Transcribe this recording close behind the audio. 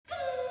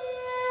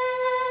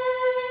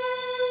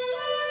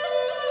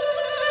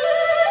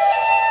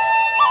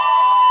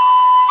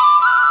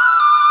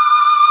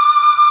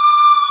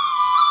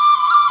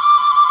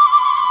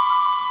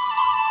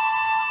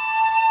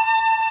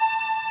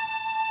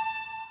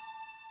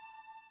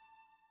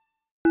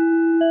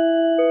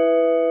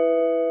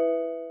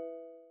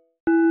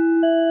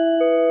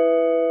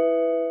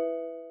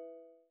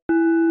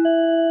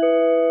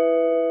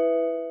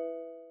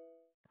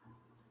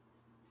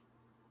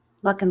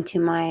Welcome to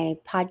my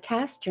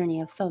podcast,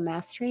 Journey of Soul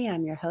Mastery.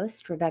 I'm your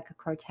host, Rebecca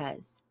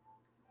Cortez.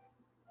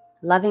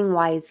 Loving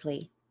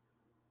wisely.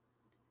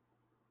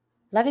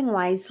 Loving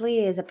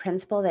wisely is a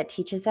principle that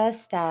teaches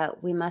us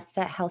that we must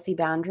set healthy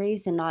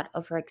boundaries and not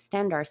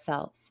overextend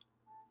ourselves.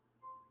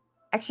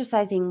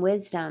 Exercising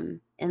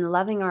wisdom in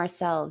loving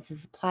ourselves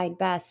is applied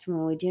best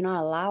when we do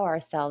not allow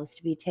ourselves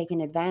to be taken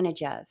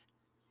advantage of,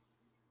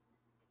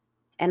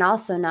 and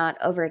also not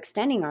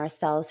overextending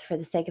ourselves for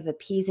the sake of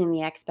appeasing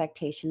the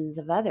expectations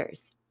of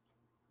others.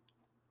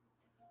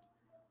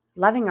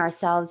 Loving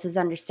ourselves is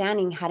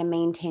understanding how to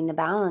maintain the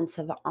balance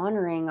of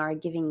honoring our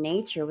giving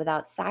nature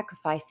without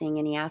sacrificing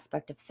any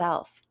aspect of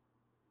self.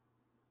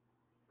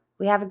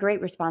 We have a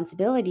great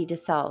responsibility to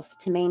self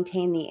to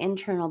maintain the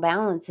internal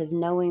balance of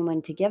knowing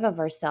when to give of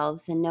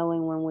ourselves and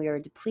knowing when we are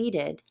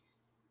depleted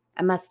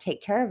and must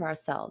take care of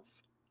ourselves.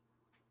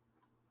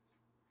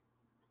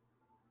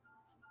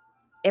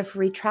 If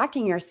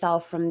retracting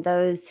yourself from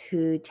those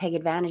who take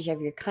advantage of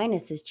your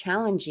kindness is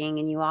challenging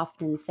and you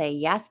often say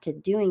yes to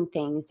doing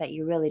things that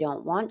you really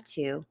don't want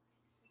to,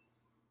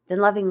 then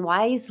loving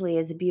wisely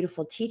is a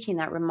beautiful teaching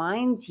that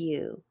reminds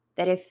you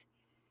that if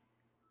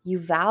you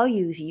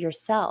value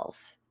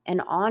yourself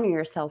and honor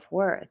your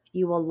self-worth,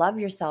 you will love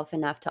yourself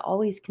enough to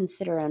always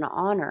consider and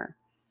honor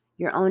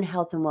your own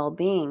health and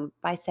well-being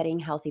by setting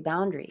healthy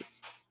boundaries.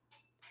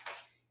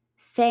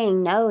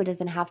 Saying no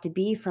doesn't have to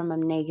be from a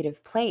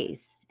negative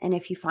place. And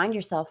if you find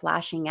yourself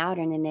lashing out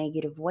in a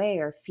negative way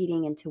or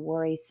feeding into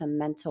worrisome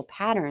mental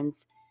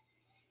patterns,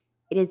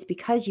 it is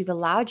because you've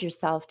allowed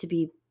yourself to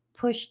be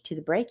pushed to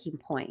the breaking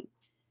point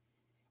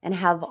and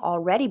have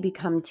already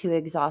become too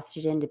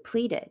exhausted and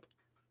depleted,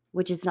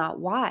 which is not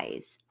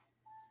wise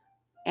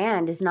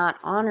and is not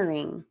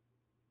honoring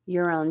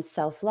your own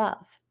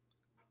self-love.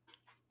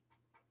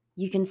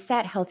 You can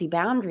set healthy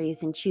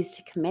boundaries and choose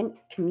to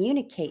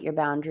communicate your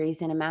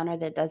boundaries in a manner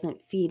that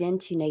doesn't feed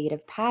into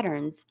negative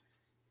patterns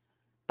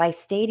by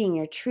stating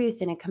your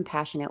truth in a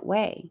compassionate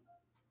way.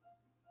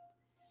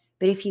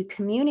 But if you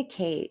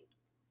communicate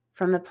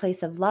from a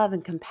place of love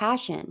and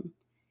compassion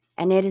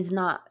and it is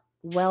not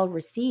well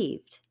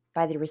received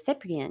by the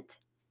recipient,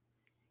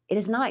 it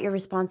is not your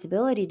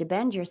responsibility to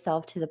bend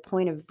yourself to the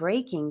point of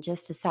breaking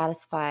just to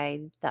satisfy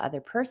the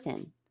other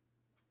person.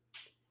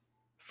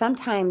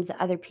 Sometimes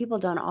other people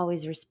don't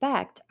always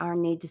respect our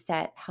need to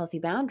set healthy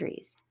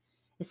boundaries,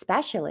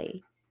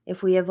 especially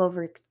if we have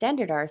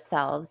overextended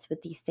ourselves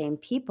with these same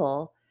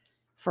people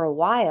for a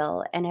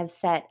while and have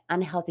set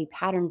unhealthy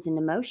patterns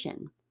into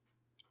motion.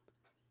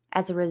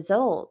 As a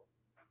result,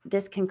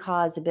 this can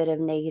cause a bit of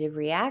negative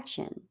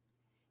reaction,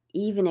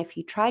 even if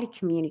you try to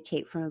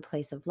communicate from a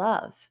place of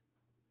love.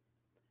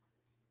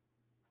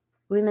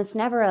 We must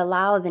never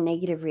allow the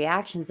negative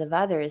reactions of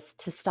others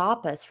to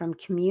stop us from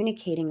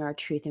communicating our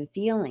truth and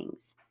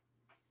feelings.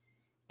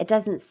 It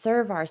doesn't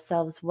serve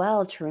ourselves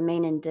well to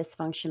remain in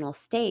dysfunctional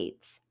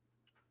states,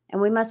 and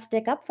we must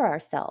stick up for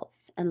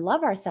ourselves and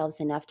love ourselves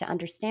enough to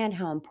understand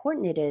how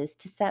important it is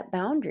to set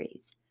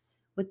boundaries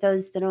with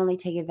those that only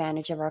take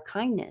advantage of our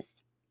kindness.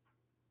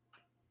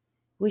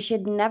 We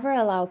should never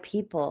allow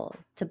people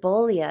to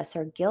bully us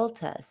or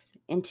guilt us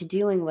into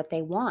doing what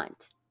they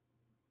want.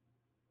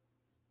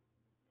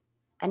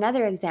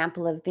 Another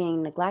example of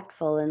being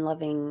neglectful and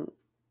loving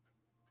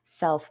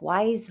self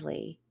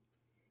wisely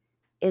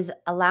is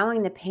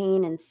allowing the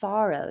pain and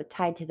sorrow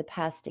tied to the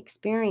past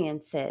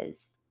experiences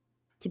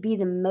to be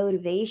the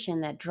motivation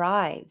that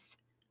drives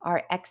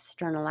our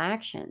external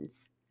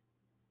actions.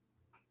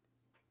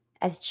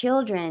 As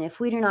children, if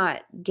we do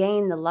not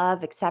gain the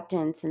love,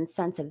 acceptance, and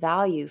sense of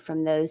value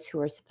from those who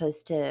are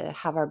supposed to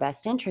have our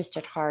best interest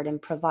at heart and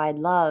provide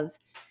love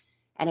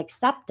and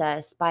accept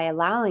us by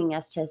allowing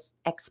us to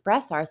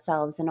express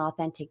ourselves in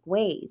authentic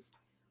ways,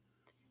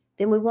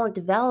 then we won't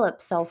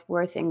develop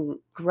self-worth and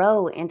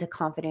grow into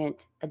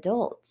confident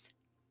adults.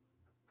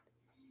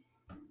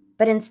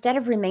 But instead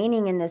of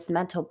remaining in this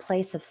mental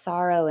place of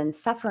sorrow and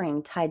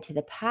suffering tied to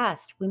the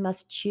past, we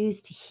must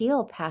choose to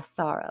heal past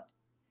sorrow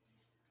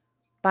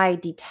by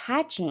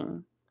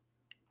detaching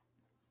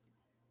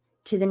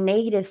to the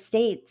negative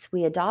states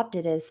we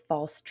adopted as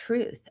false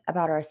truth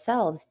about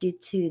ourselves due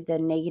to the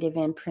negative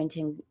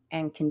imprinting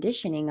and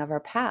conditioning of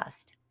our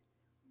past.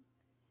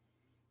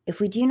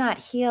 If we do not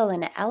heal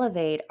and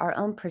elevate our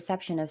own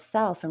perception of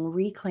self and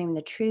reclaim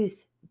the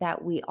truth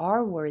that we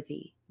are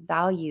worthy,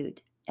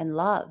 valued, and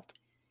loved,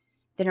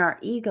 then our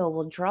ego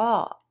will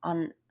draw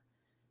on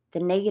the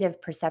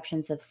negative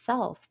perceptions of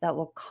self that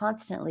will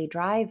constantly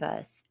drive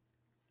us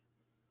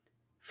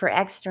for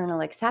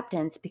external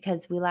acceptance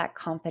because we lack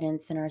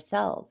confidence in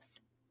ourselves.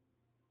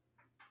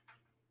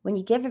 When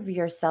you give of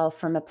yourself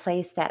from a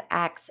place that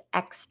acts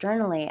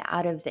externally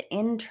out of the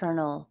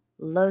internal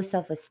low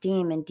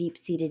self-esteem and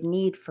deep-seated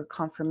need for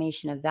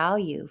confirmation of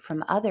value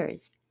from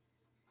others,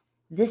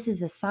 this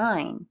is a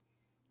sign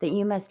that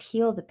you must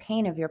heal the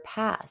pain of your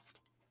past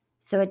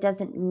so it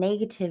doesn't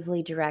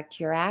negatively direct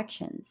your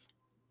actions.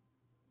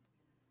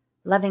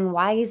 Loving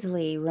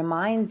wisely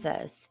reminds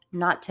us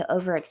not to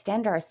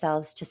overextend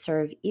ourselves to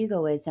serve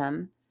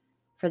egoism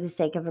for the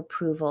sake of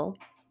approval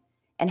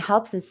and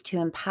helps us to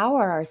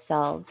empower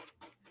ourselves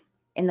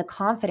in the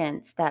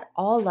confidence that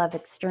all love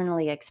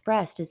externally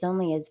expressed is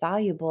only as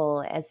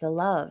valuable as the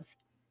love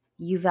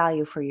you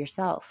value for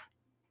yourself.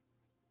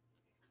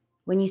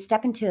 When you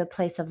step into a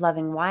place of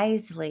loving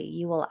wisely,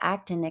 you will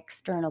act in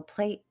external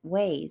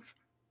ways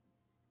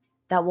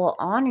that will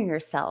honor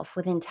yourself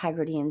with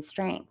integrity and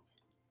strength.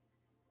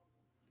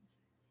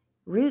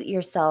 Root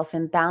yourself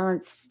in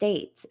balanced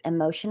states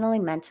emotionally,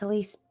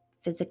 mentally,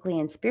 physically,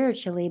 and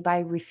spiritually by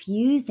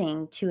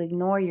refusing to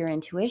ignore your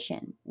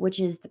intuition, which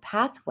is the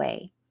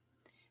pathway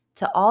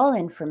to all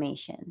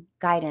information,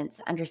 guidance,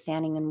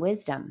 understanding, and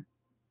wisdom.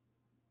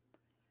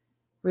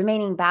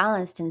 Remaining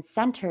balanced and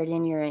centered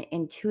in your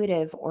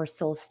intuitive or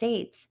soul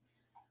states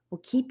will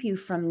keep you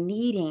from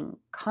needing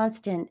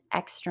constant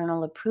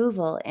external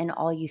approval in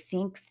all you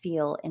think,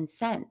 feel, and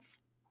sense.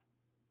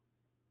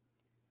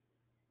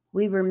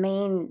 We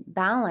remain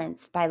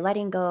balanced by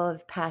letting go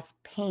of past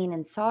pain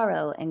and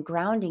sorrow and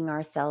grounding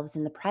ourselves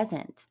in the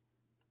present,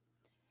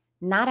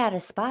 not out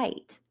of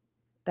spite,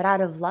 but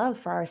out of love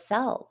for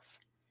ourselves,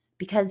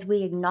 because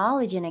we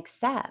acknowledge and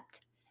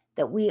accept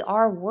that we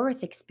are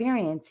worth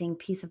experiencing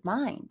peace of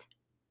mind.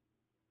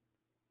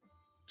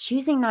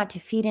 Choosing not to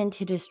feed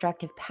into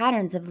destructive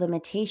patterns of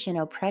limitation,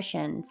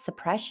 oppression,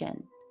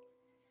 suppression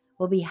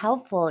will be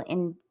helpful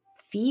in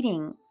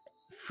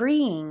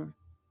freeing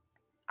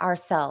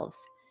ourselves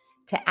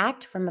to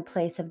act from a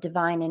place of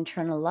divine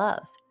internal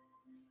love,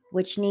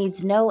 which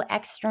needs no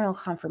external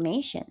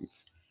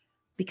confirmations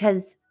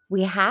because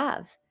we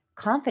have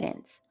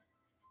confidence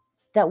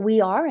that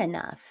we are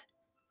enough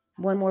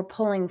when we're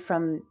pulling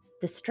from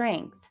the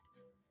strength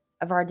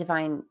of our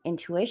divine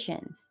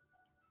intuition.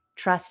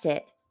 Trust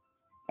it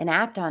and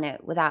act on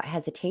it without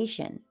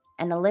hesitation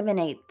and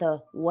eliminate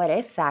the what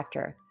if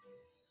factor,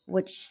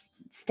 which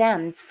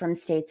stems from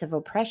states of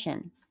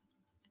oppression.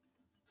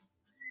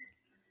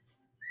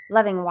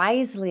 Loving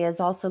wisely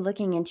is also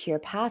looking into your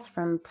past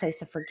from a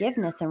place of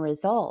forgiveness and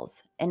resolve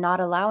and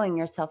not allowing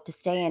yourself to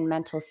stay in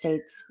mental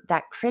states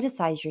that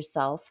criticize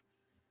yourself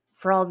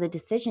for all the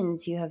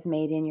decisions you have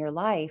made in your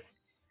life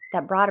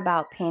that brought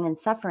about pain and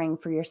suffering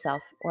for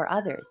yourself or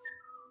others.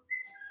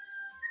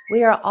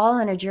 We are all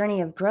on a journey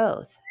of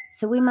growth,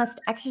 so we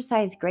must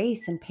exercise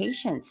grace and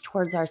patience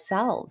towards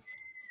ourselves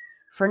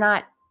for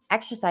not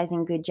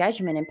exercising good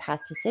judgment in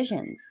past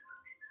decisions.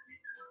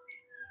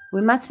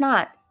 We must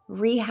not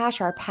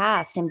rehash our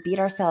past and beat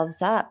ourselves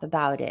up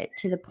about it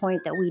to the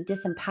point that we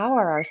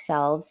disempower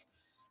ourselves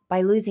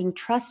by losing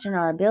trust in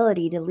our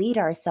ability to lead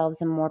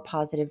ourselves in more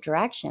positive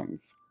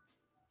directions.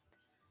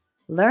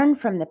 Learn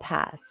from the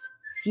past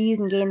so you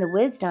can gain the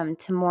wisdom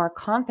to more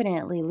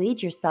confidently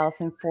lead yourself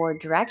in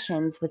forward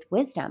directions with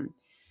wisdom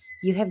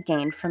you have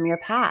gained from your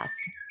past.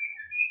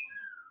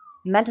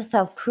 Mental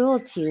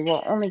self-cruelty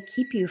will only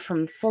keep you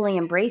from fully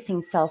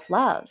embracing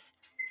self-love.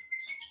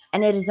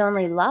 And it is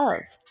only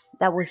love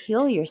that will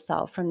heal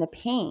yourself from the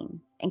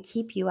pain and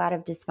keep you out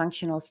of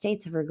dysfunctional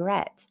states of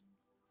regret.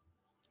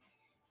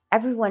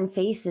 Everyone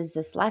faces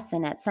this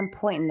lesson at some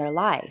point in their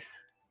life.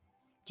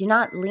 Do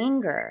not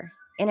linger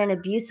in an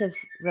abusive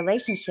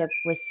relationship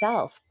with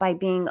self by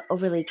being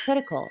overly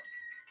critical.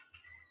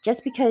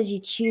 Just because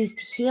you choose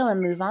to heal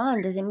and move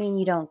on doesn't mean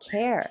you don't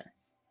care.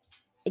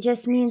 It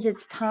just means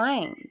it's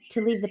time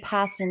to leave the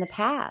past in the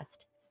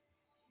past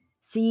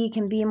so you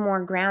can be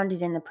more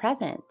grounded in the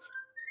present.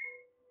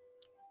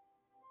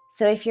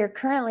 So if you're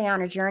currently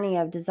on a journey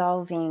of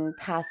dissolving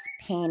past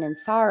pain and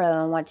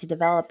sorrow and want to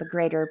develop a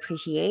greater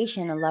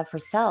appreciation and love for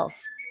self,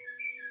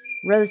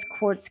 rose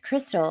quartz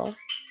crystal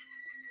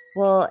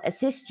will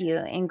assist you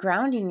in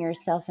grounding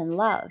yourself in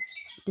love,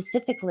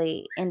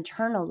 specifically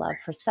internal love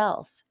for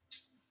self,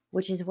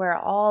 which is where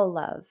all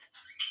love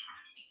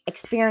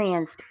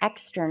experienced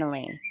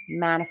externally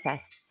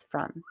manifests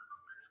from.